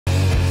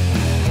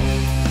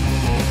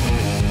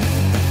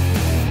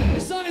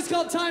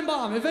Time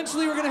Bomb.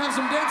 Eventually we're gonna have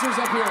some dancers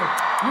up here.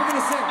 You're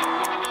gonna sing.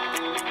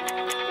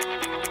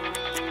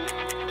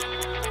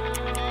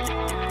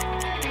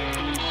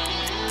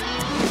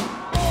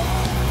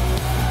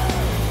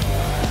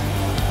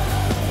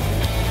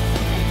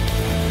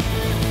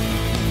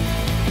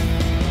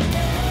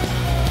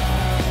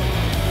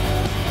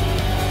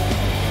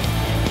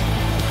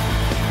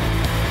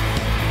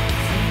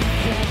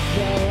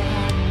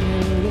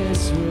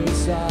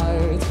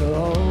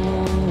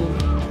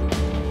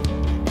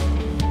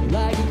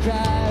 Like a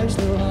crash,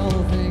 the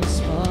whole thing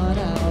spun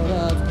out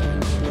of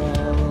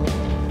control.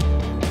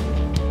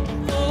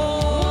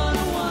 Oh, on a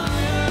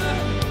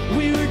wire,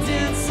 we were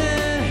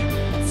dancing.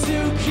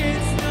 2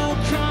 kids, no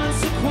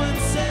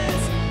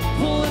consequences.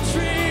 Pull a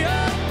tree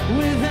up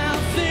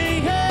without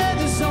thinking.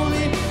 There's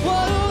only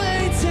one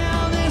way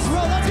down this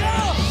road. Let's go!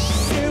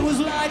 It was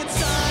like a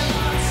time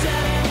bomb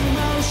set in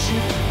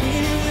motion. We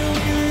knew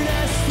we were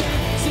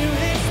destined to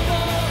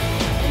explode.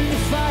 And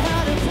if I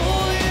had to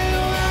pull you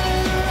out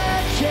of the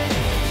wreckage,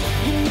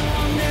 you know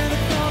I'm never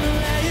gonna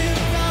let you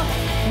go.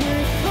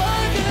 We're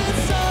like a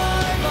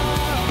time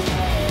bomb,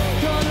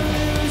 gonna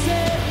lose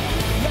it,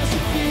 let's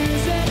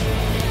refuse it.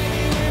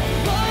 Maybe we're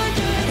like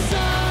a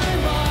time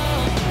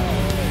bomb,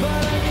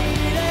 but I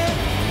need it,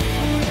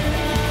 wouldn't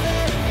have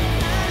it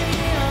any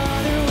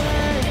other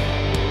way.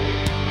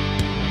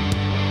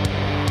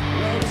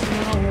 There's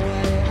no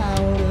way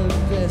out of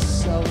this,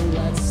 so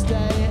let's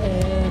stay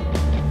in.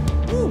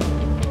 Woo.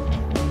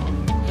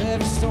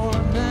 Every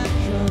storm that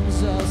comes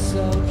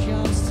also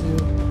comes to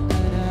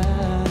an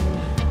end.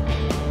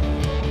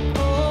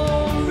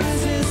 Oh,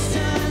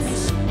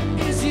 resistance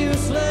is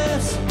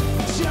useless,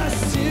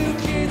 just 2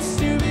 kids,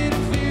 stupid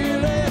and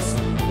fearless.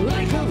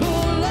 Like a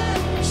bullet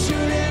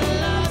shooting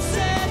lost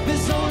it.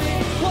 There's only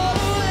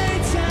one way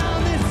down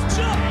this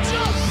jump.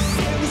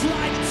 It was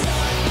like a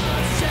time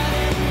bomb set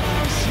in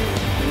motion.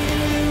 We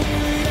knew we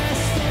were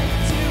destined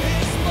to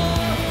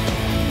explode.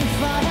 If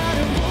I had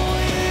to pull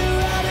you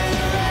out of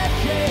the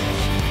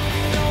wreckage,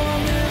 no,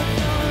 I'm never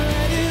gonna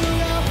let you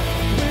go.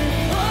 We're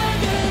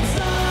like a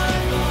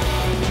time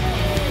bomb,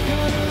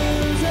 gonna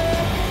lose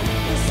it,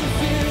 let's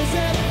refuse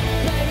it.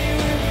 Baby,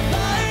 we're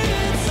like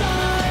a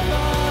time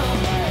bomb,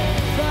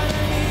 but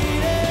I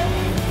need it,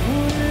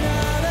 wouldn't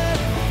have it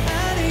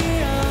any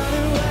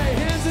other way.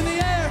 Hands in the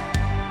air.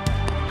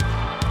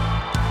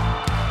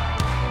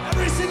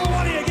 Every single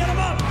one of you, get them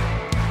up.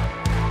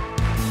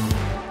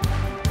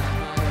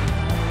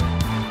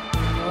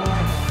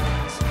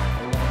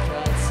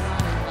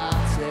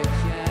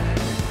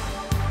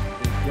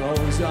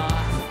 Goes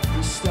off,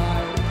 we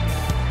start again.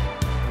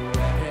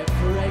 When it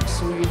breaks,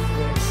 we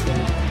fix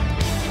it.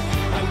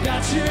 I've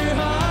got your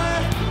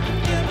heart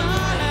in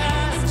my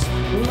hands,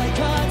 like